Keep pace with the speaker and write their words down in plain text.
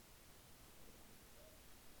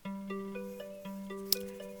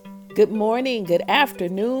Good morning, good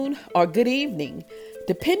afternoon, or good evening,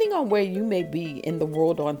 depending on where you may be in the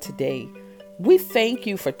world on today. We thank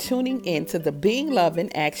you for tuning in to the Being Love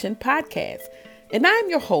in Action podcast. And I'm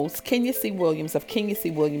your host, Kenya C. Williams of Kenya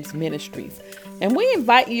C. Williams Ministries. And we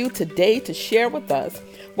invite you today to share with us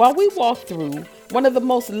while we walk through one of the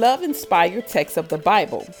most love-inspired texts of the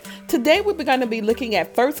Bible. Today we're going to be looking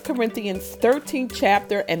at 1 Corinthians 13th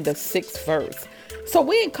chapter and the 6th verse. So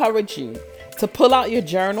we encourage you to pull out your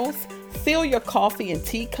journals, fill your coffee and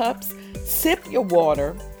tea cups, sip your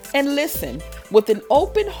water, and listen with an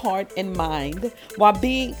open heart and mind while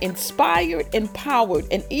being inspired, empowered,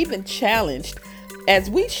 and even challenged as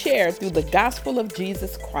we share through the gospel of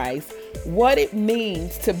Jesus Christ what it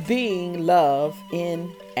means to being love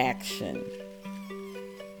in action.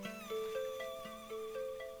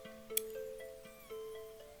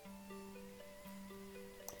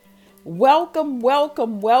 Welcome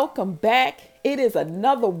back. It is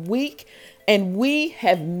another week and we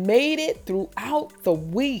have made it throughout the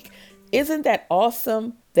week. Isn't that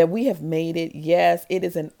awesome that we have made it? Yes, it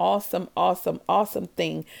is an awesome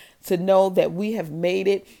thing to know that we have made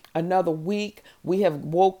it another week. We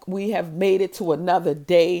have made it to another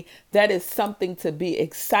day. That is something to be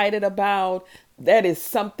excited about. That is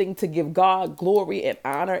something to give God glory and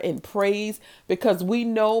honor and praise, because we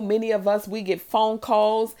know many of us, we get phone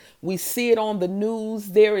calls, we see it on the news.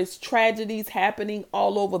 There is tragedies happening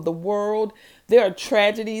all over the world. There are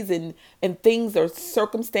tragedies and things or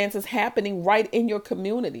circumstances happening right in your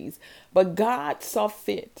communities. But God saw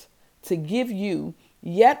fit to give you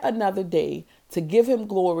yet another day to give him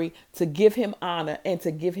glory, to give him honor, and to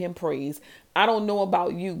give him praise. I don't know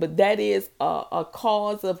about you, but that is a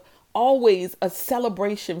cause of always a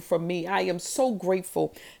celebration for me. I am so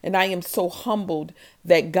grateful and I am so humbled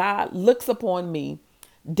that God looks upon me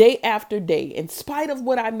day after day, in spite of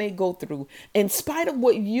what I may go through, in spite of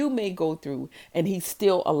what you may go through, and he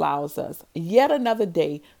still allows us yet another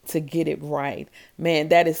day to get it right. Man,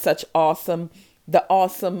 that is such the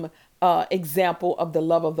awesome example of the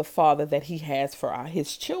love of the Father that he has for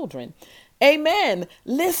his children. Amen.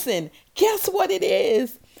 Listen, guess what it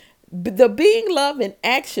is? The Being Love in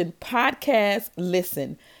Action podcast,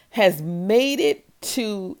 listen, has made it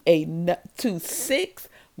to 6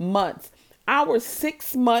 months. Our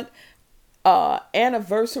 6 month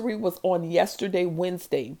anniversary was on yesterday,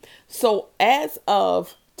 Wednesday. So as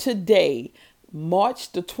of today,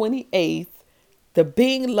 March the 28th, the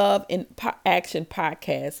Being Love in Action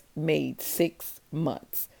podcast made 6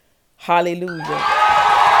 months. Hallelujah.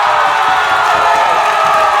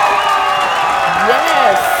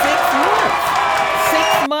 Yes,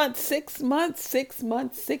 6 months.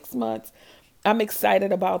 6 months. I'm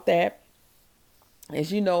excited about that.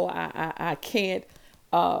 As you know, I can't,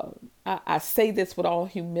 I say this with all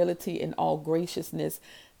humility and all graciousness,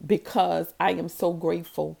 because I am so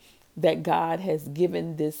grateful that God has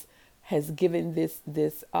given this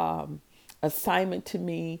assignment to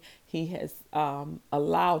me. He has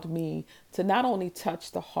allowed me to not only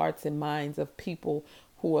touch the hearts and minds of people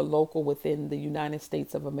who are local within the United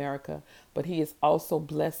States of America, but he has also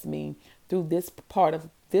blessed me through this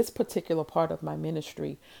particular part of my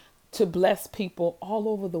ministry to bless people all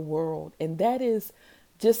over the world. And that is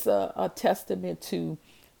just a testament to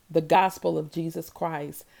the gospel of Jesus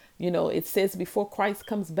Christ. You know, it says before Christ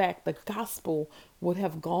comes back, the gospel would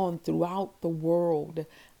have gone throughout the world.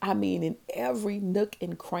 I mean, in every nook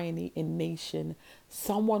and cranny and nation,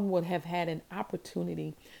 someone would have had an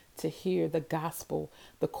opportunity to hear the gospel.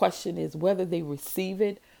 The question is whether they receive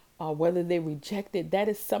it or whether they reject it. That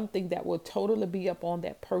is something that will totally be up on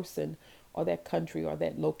that person or that country or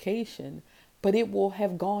that location, but it will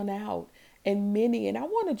have gone out. And I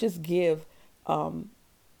want to just give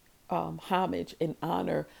homage and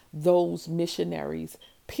honor those missionaries,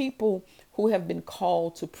 people who have been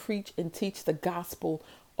called to preach and teach the gospel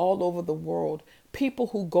all over the world, people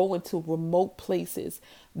who go into remote places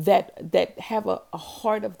that have a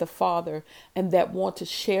heart of the Father and that want to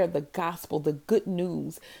share the gospel, the good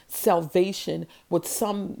news, salvation, with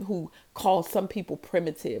some who call some people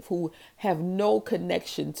primitive, who have no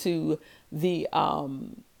connection to the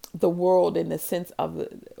world in the sense of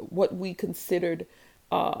what we considered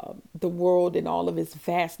the world and all of its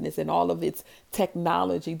vastness and all of its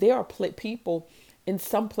technology. There are people in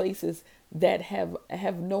some places that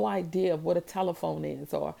have no idea of what a telephone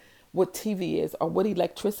is, or what TV is, or what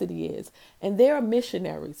electricity is. And there are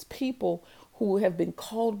missionaries, people who have been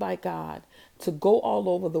called by God to go all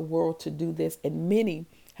over the world to do this. And many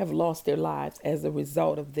have lost their lives as a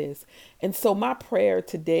result of this. And so my prayer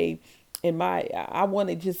today, I want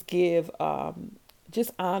to just give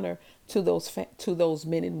just honor to those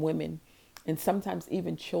men and women and sometimes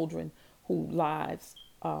even children who lives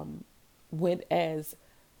went as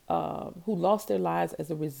who lost their lives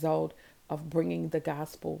as a result of bringing the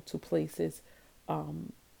gospel to places all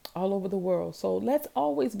over the world. So let's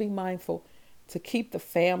always be mindful to keep the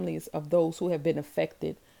families of those who have been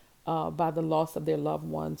affected by the loss of their loved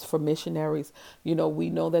ones for missionaries. You know, we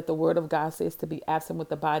know that the word of God says to be absent with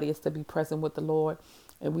the body is to be present with the Lord.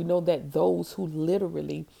 And we know that those who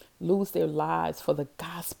literally lose their lives for the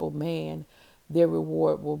gospel, man, their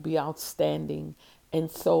reward will be outstanding. And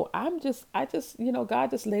so God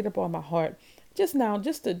just laid upon my heart just now,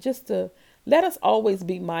 just to let us always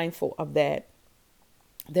be mindful of that,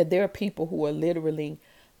 that there are people who are literally,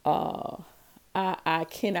 I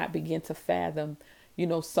cannot begin to fathom,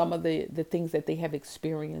 some of the things that they have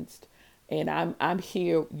experienced. And I'm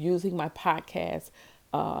here using my podcast,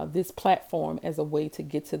 this platform, as a way to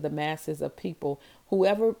get to the masses of people,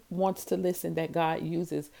 whoever wants to listen, that God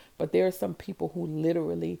uses. But there are some people who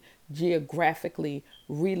literally geographically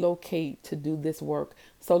relocate to do this work.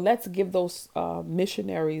 So let's give those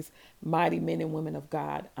missionaries, mighty men and women of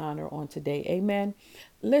God, honor on today. Amen.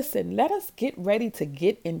 Listen, let us get ready to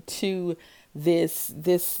get into this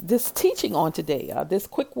teaching on today. This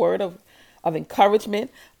quick word of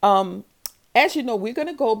encouragement. As you know, we're going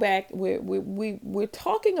to go back. We're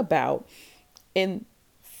talking about in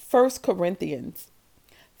First Corinthians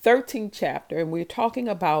 13th chapter, and we're talking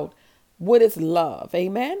about what is love.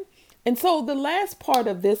 Amen. And so the last part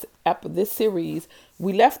of this series,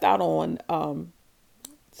 we left out on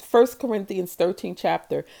 1 Corinthians 13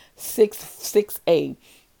 chapter 6a.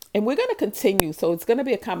 And we're going to continue. So it's going to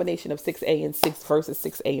be a combination of 6a and 6 verses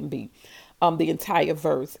 6a and b, the entire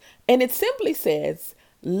verse. And it simply says,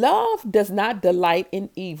 love does not delight in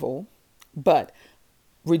evil, but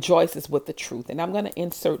rejoices with the truth. And I'm going to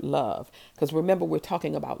insert love because remember, we're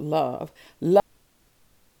talking about love.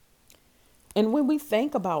 And when we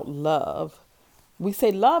think about love, we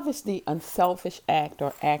say love is the unselfish act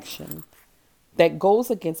or action that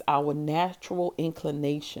goes against our natural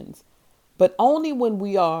inclinations, but only when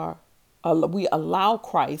we allow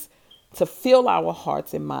Christ to fill our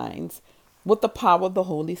hearts and minds with the power of the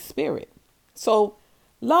Holy Spirit. So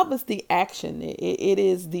love is the action. It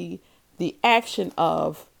is the action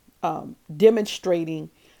of demonstrating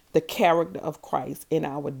the character of Christ in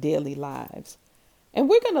our daily lives. And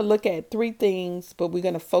we're going to look at three things, but we're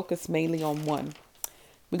going to focus mainly on one.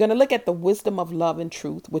 We're going to look at the wisdom of love and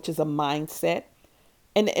truth, which is a mindset.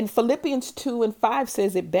 And Philippians 2 and 5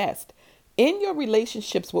 says it best. In your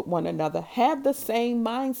relationships with one another, have the same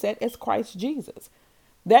mindset as Christ Jesus.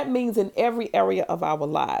 That means in every area of our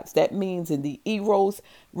lives. That means in the eros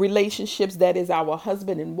relationships, that is our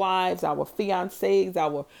husband and wives, our fiancés,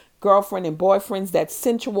 our girlfriend and boyfriends, that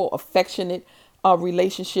sensual, affectionate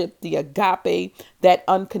relationship, the agape, that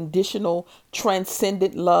unconditional,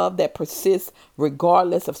 transcendent love that persists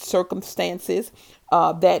regardless of circumstances.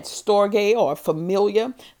 That storge or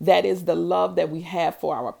familiar, that is the love that we have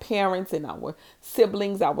for our parents and our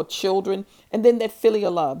siblings, our children. And then that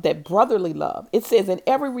filial love, that brotherly love. It says in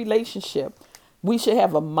every relationship, we should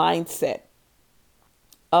have a mindset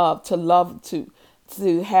to love, to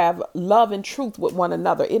have love and truth with one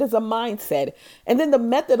another. It is a mindset. And then the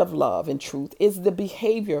method of love and truth is the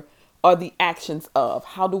behavior or the actions of.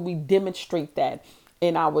 How do we demonstrate that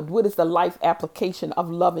in what is the life application of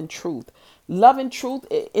love and truth? Love and truth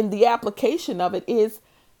in the application of it is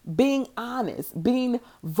being honest, being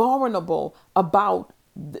vulnerable about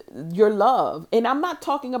your love. And I'm not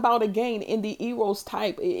talking about, again, in the eros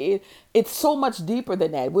type. It's so much deeper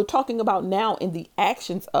than that. We're talking about now in the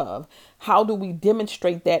actions of. How do we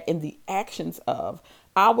demonstrate that in the actions of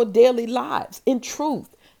our daily lives in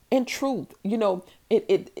truth? In truth,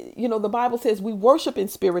 the Bible says we worship in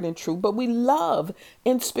spirit and truth, but we love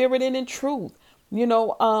in spirit and in truth.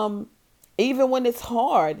 Even when it's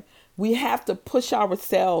hard, we have to push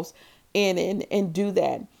ourselves in and do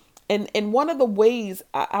that. And one of the ways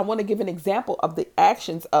I want to give an example of the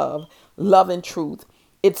actions of love and truth,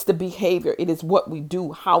 it's the behavior. It is what we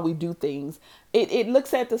do, how we do things. It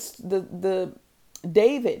looks at the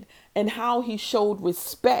David and how he showed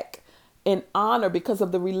respect and honor because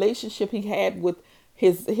of the relationship he had with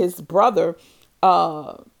his brother,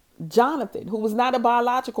 Jonathan, who was not a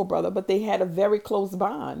biological brother, but they had a very close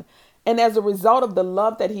bond. And as a result of the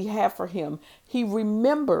love that he had for him, he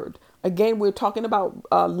remembered, again, we're talking about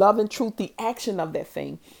love and truth, the action of that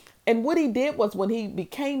thing. And what he did was when he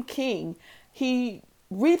became king, he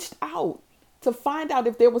reached out to find out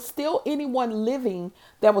if there was still anyone living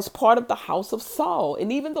that was part of the house of Saul.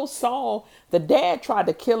 And even though Saul, the dad, tried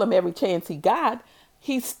to kill him every chance he got,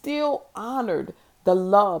 he still honored the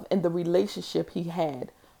love and the relationship he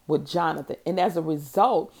had with Jonathan. And as a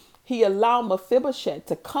result, he allowed Mephibosheth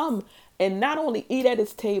to come and not only eat at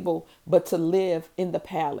his table, but to live in the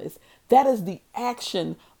palace. That is the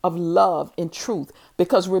action of love and truth.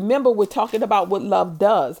 Because remember, we're talking about what love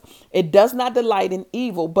does. It does not delight in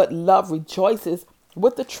evil, but love rejoices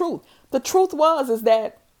with the truth. The truth is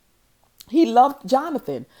that he loved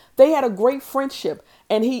Jonathan. They had a great friendship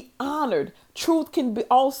and he honored. Truth can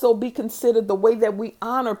also be considered the way that we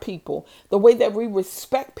honor people, the way that we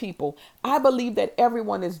respect people. I believe that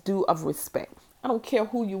everyone is due of respect. I don't care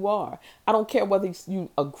who you are. I don't care whether you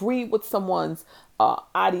agree with someone's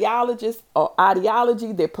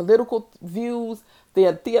ideology, their political views,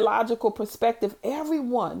 their theological perspective.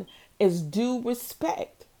 Everyone is due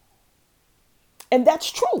respect. And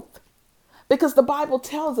that's truth. Because the Bible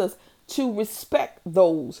tells us to respect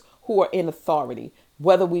those who are in authority,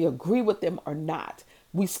 whether we agree with them or not.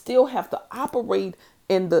 We still have to operate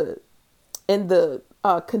in the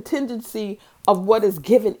contingency of what is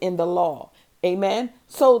given in the law. Amen.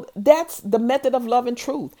 So that's the method of love and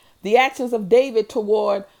truth. The actions of David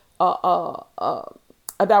toward a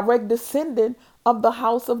direct descendant of the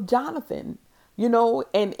house of Jonathan,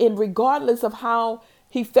 and in regardless of how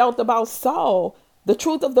he felt about Saul, the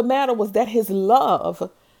truth of the matter was that his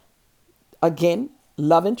love, again,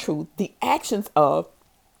 love and truth, the actions of,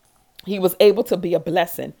 he was able to be a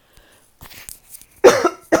blessing,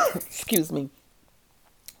 excuse me,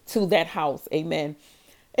 to that house. Amen.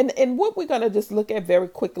 And what we're going to just look at very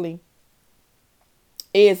quickly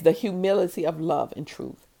is the humility of love and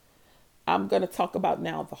truth. I'm going to talk about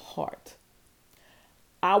now the heart.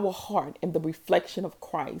 Our heart and the reflection of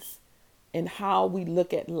Christ and how we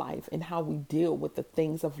look at life and how we deal with the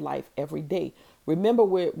things of life every day. Remember,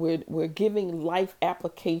 we're giving life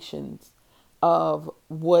applications of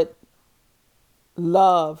what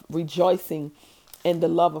love, rejoicing in the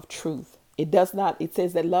love of truth. It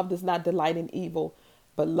says that love does not delight in evil,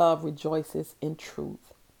 but love rejoices in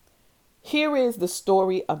truth. Here is the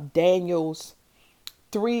story of Daniel's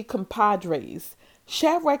three compadres,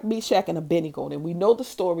 Shadrach, Meshach, and Abednego. And we know the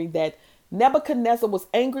story that Nebuchadnezzar was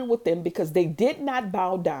angry with them because they did not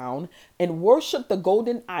bow down and worship the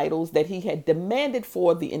golden idols that he had demanded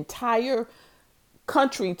for the entire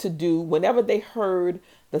country to do whenever they heard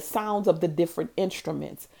the sounds of the different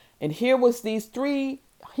instruments. And here was these three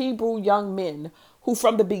Hebrew young men who,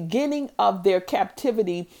 from the beginning of their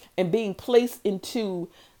captivity and being placed into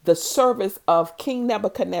the service of King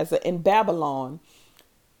Nebuchadnezzar in Babylon,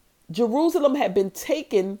 Jerusalem had been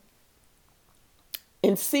taken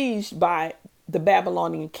and sieged by the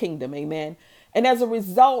Babylonian kingdom. Amen. And as a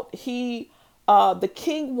result, the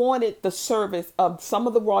king wanted the service of some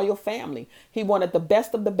of the royal family. He wanted the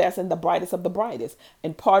best of the best and the brightest of the brightest.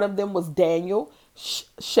 And part of them was Daniel,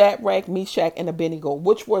 Shadrach, Meshach, and Abednego,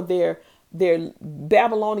 which were their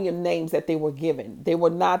Babylonian names that they were given. They were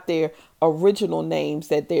not their original names,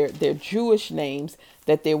 that their Jewish names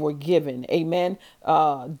that they were given. Amen.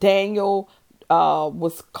 Daniel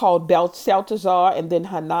was called Belshazzar, and then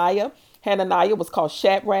Hananiah was called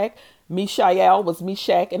Shadrach. Mishael was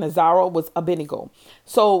Meshach, and Azariah was Abednego.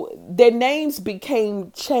 So their names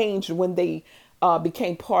became changed when they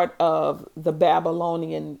became part of the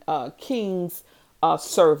Babylonian king's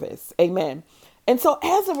service. Amen. And so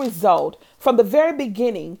as a result, from the very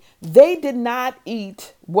beginning, they did not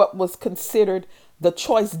eat what was considered the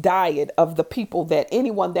choice diet of the people, that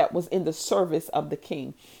anyone that was in the service of the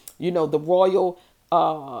king. The royal,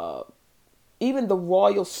 even the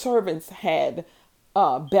royal servants had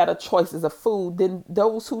better choices of food than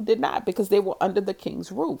those who did not, because they were under the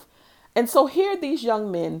king's roof. And so here these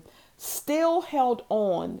young men still held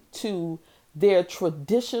on to their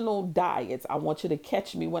traditional diets. I want you to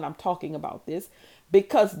catch me when I'm talking about this,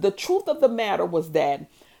 because the truth of the matter was that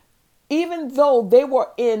even though they were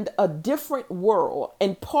in a different world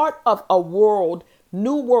and part of a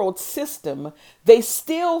new world system, they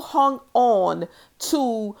still hung on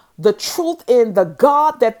to the truth in the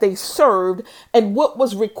God that they served and what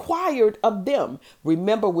was required of them.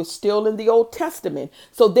 Remember, we're still in the Old Testament.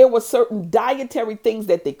 So there were certain dietary things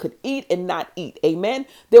that they could eat and not eat. Amen.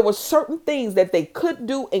 There were certain things that they could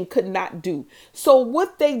do and could not do. So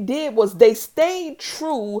what they did was they stayed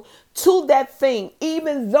true to that thing,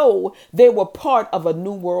 even though they were part of a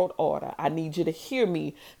new world order. I need you to hear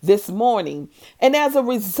me this morning. And as a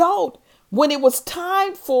result, when it was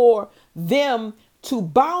time for them to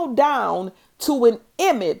bow down to an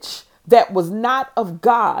image that was not of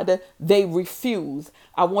God, they refused.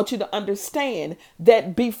 I want you to understand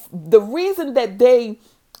that we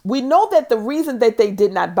know that the reason that they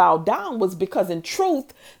did not bow down was because in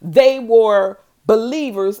truth, they were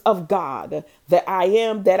believers of God, that I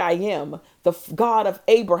am, the God of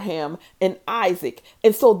Abraham and Isaac.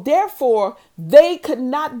 And so therefore they could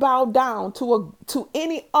not bow down to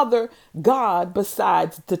any other God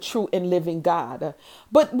besides the true and living God.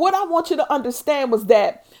 But what I want you to understand was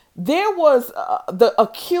that there was the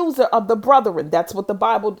accuser of the brethren. That's what the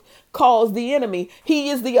Bible calls the enemy. He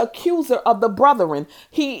is the accuser of the brethren.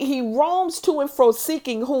 He roams to and fro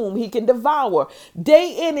seeking whom he can devour.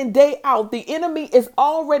 Day in and day out, the enemy is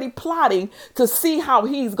already plotting to see how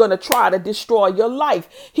he's going to try to destroy your life.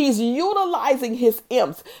 He's utilizing his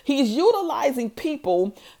imps. He's utilizing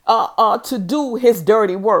people to do his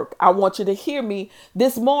dirty work. I want you to hear me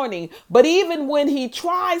this morning. But even when he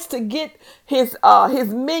tries to get his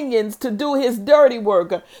minions to do his dirty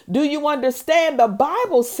work, do you understand? The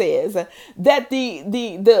Bible says that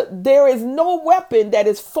there is no weapon that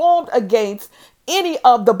is formed against any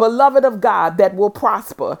of the beloved of God that will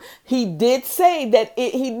prosper. He did say that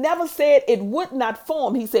he never said it would not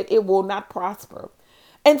form. He said it will not prosper.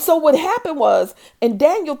 And so what happened was in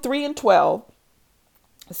Daniel 3:12,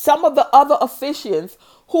 some of the other officiants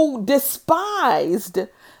who despised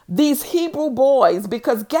these Hebrew boys,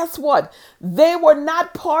 because guess what? They were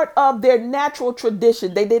not part of their natural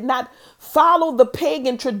tradition. They did not follow the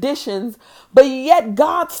pagan traditions, but yet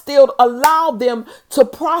God still allowed them to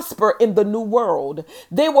prosper in the new world.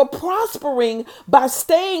 They were prospering by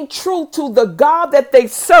staying true to the God that they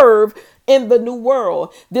serve in the new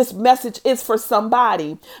world. This message is for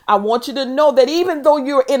somebody. I want you to know that even though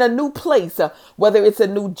you're in a new place, whether it's a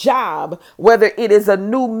new job, whether it is a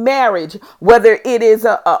new marriage, whether it is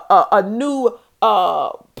a new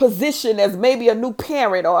position as maybe a new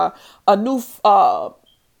parent or a new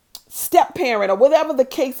step parent or whatever the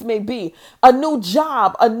case may be, a new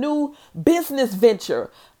job, a new business venture,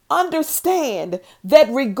 understand that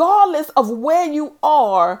regardless of where you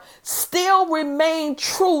are, still remain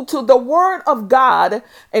true to the word of God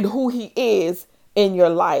and who he is in your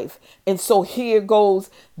life. And so here goes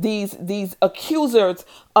these accusers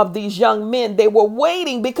of these young men. They were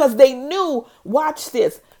waiting because they knew, watch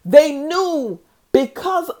this, they knew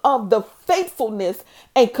because of the faithfulness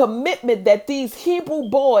and commitment that these Hebrew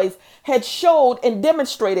boys had showed and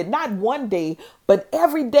demonstrated, not one day, but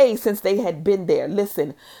every day since they had been there.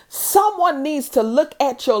 Listen, someone needs to look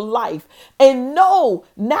at your life and know,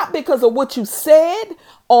 not because of what you said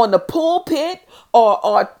on the pulpit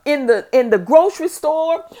or in the grocery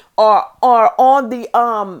store or on the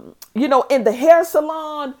in the hair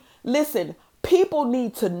salon. Listen, people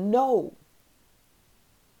need to know,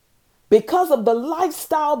 because of the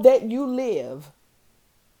lifestyle that you live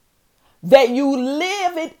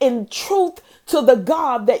it in truth to the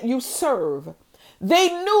God that you serve. They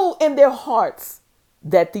knew in their hearts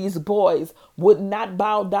that these boys would not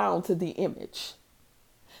bow down to the image.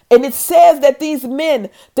 And it says that these men,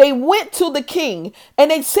 they went to the king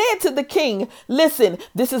and they said to the king, listen,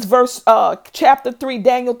 this is chapter 3,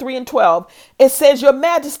 Daniel 3:12. It says, Your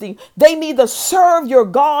Majesty, they neither serve your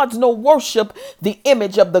gods nor worship the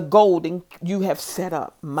image of the golden you have set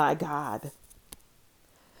up. My God.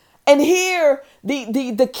 And here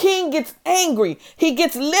the king gets angry. He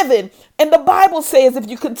gets livid. And the Bible says, if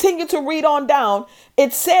you continue to read on down,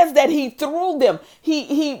 it says that he threw them.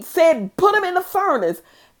 He said, put them in the furnace.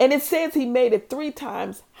 And it says he made it 3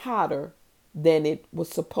 times hotter than it was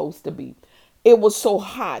supposed to be. It was so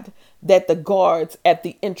hot that the guards at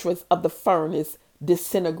the entrance of the furnace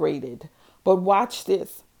disintegrated. But watch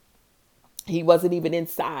this. He wasn't even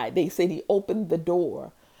inside. They said he opened the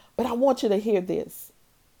door. But I want you to hear this.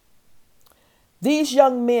 These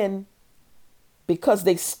young men, because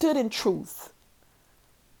they stood in truth,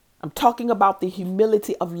 I'm talking about the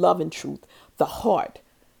humility of love and truth, the heart.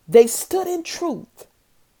 They stood in truth.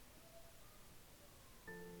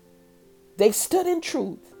 They stood in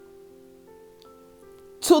truth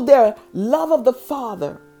to their love of the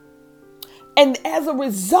Father. And as a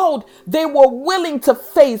result, they were willing to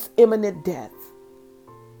face imminent death.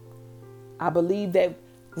 I believe that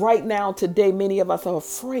right now, today, many of us are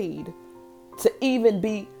afraid to even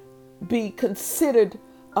be considered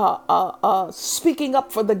speaking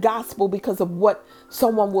up for the gospel because of what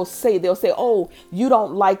someone will say. They'll say, oh, you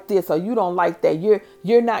don't like this or you don't like that.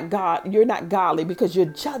 You're not God. You're not godly because you're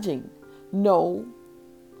judging. No,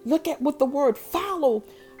 look at what the word, follow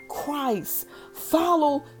Christ,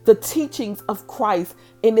 follow the teachings of Christ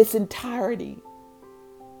in its entirety,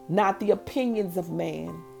 not the opinions of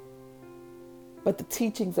man, but the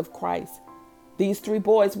teachings of Christ. These 3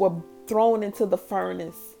 boys were thrown into the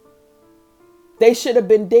furnace. They should have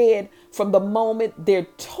been dead from the moment their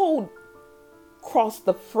toe crossed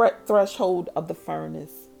the threshold of the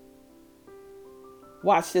furnace.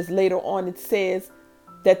 Watch this. Later on, it says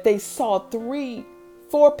that they saw 4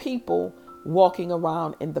 people walking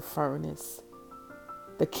around in the furnace.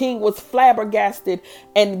 The king was flabbergasted,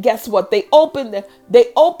 and guess what? They opened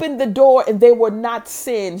the door, and they were not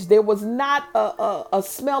singed. There was not a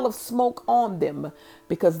smell of smoke on them,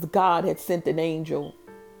 because God had sent an angel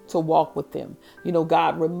to walk with them. You know,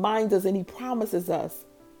 God reminds us and he promises us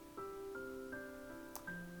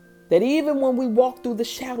that even when we walk through the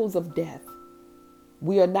shadows of death,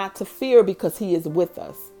 we are not to fear, because he is with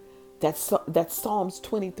us. That's Psalms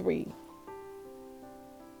 23.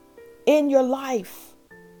 In your life,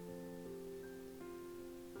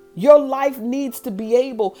 your life needs to be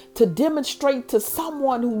able to demonstrate to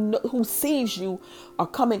someone who sees you or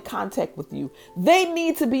come in contact with you. They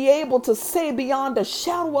need to be able to say beyond a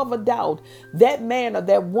shadow of a doubt, that man or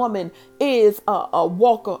that woman is a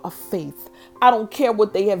walker of faith. I don't care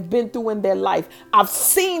what they have been through in their life. I've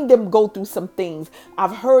seen them go through some things.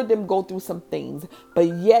 I've heard them go through some things, but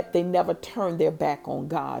yet they never turned their back on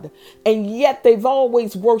God. And yet they've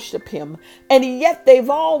always worshiped him. And yet they've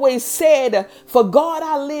always said, for God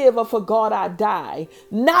I live, or for God I die.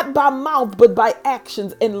 Not by mouth, but by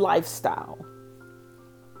actions and lifestyle.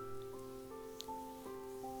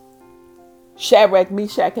 Shadrach,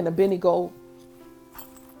 Meshach, and Abednego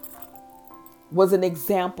was an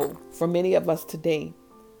example for many of us today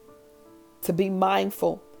to be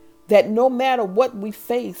mindful that no matter what we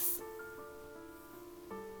face,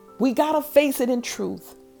 we got to face it in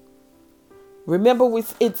truth. Remember,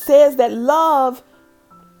 it says that love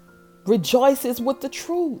rejoices with the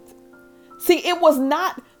truth. See, it was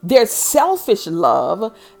not their selfish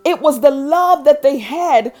love. It was the love that they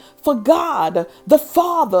had for God, the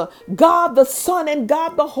Father, God, the Son, and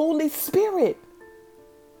God, the Holy Spirit.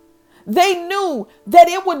 They knew that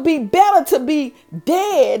it would be better to be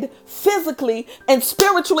dead physically and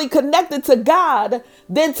spiritually connected to God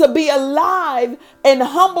than to be alive and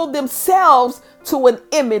humble themselves to an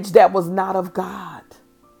image that was not of God.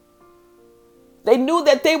 They knew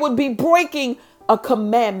that they would be breaking a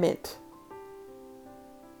commandment.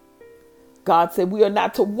 God said we are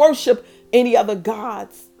not to worship any other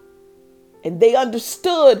gods. And they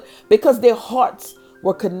understood because their hearts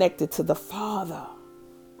were connected to the Father.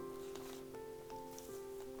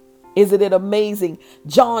 Isn't it amazing?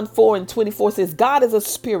 John 4:24 says, God is a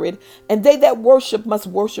spirit, and they that worship must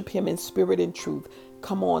worship him in spirit and truth.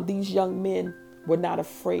 Come on, these young men were not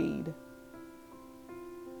afraid.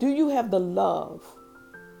 Do you have the love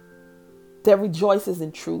that rejoices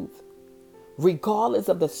in truth, regardless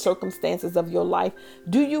of the circumstances of your life?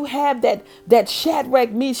 Do you have that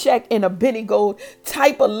Shadrach, Meshach, and Abednego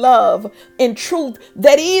type of love in truth,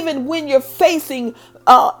 that even when you're facing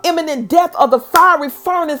imminent death or the fiery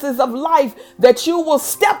furnaces of life, that you will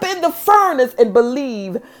step in the furnace and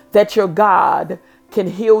believe that your God can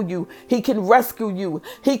heal you, he can rescue you,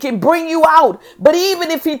 he can bring you out. But even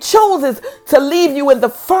if he chooses to leave you in the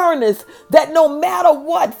furnace, that no matter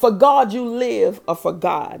what, for God you live, or for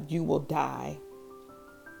God you will die.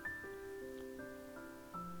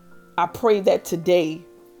 I pray that today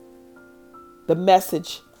the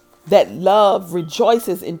message that love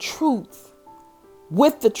rejoices in truth,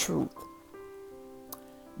 with the truth,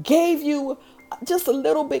 gave you just a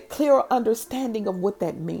little bit clearer understanding of what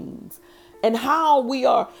that means, and how we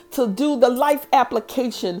are to do the life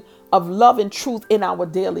application of love and truth in our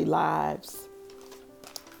daily lives.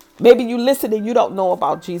 Maybe you listen and you don't know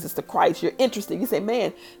about Jesus the Christ. You're interested. You say,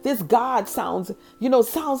 man, this God sounds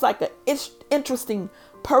like an interesting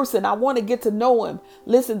person. I want to get to know him.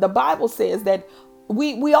 Listen, the Bible says that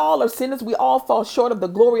we all are sinners. We all fall short of the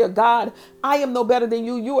glory of God. I am no better than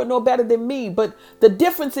you. You are no better than me. But the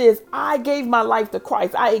difference is I gave my life to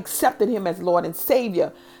Christ. I accepted him as Lord and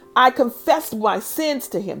Savior. I confessed my sins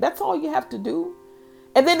to him. That's all you have to do.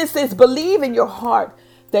 And then it says, believe in your heart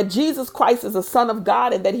that Jesus Christ is the Son of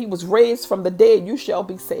God and that he was raised from the dead. You shall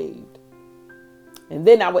be saved. And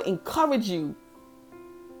then I would encourage you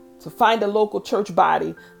to find a local church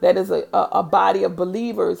body that is a body of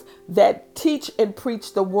believers that teach and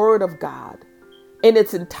preach the word of God in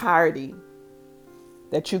its entirety,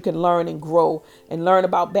 that you can learn and grow and learn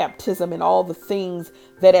about baptism and all the things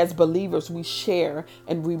that as believers we share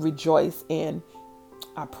and we rejoice in.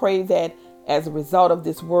 I pray that as a result of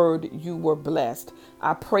this word, you were blessed.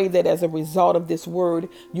 I pray that as a result of this word,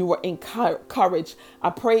 you were encouraged.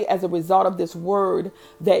 I pray as a result of this word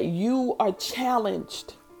that you are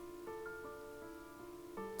challenged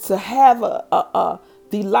to have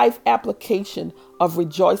the life application of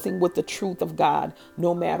rejoicing with the truth of God,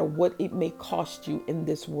 no matter what it may cost you in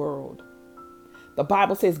this world. The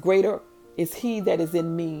Bible says, greater is he that is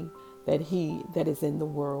in me than he that is in the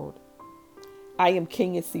world. I am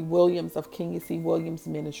Kenya C. Williams of Kenya C. Williams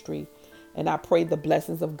Ministry, And I pray the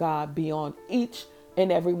blessings of God be on each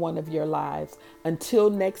and every one of your lives. Until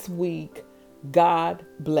next week, God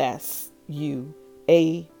bless you.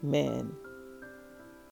 Amen.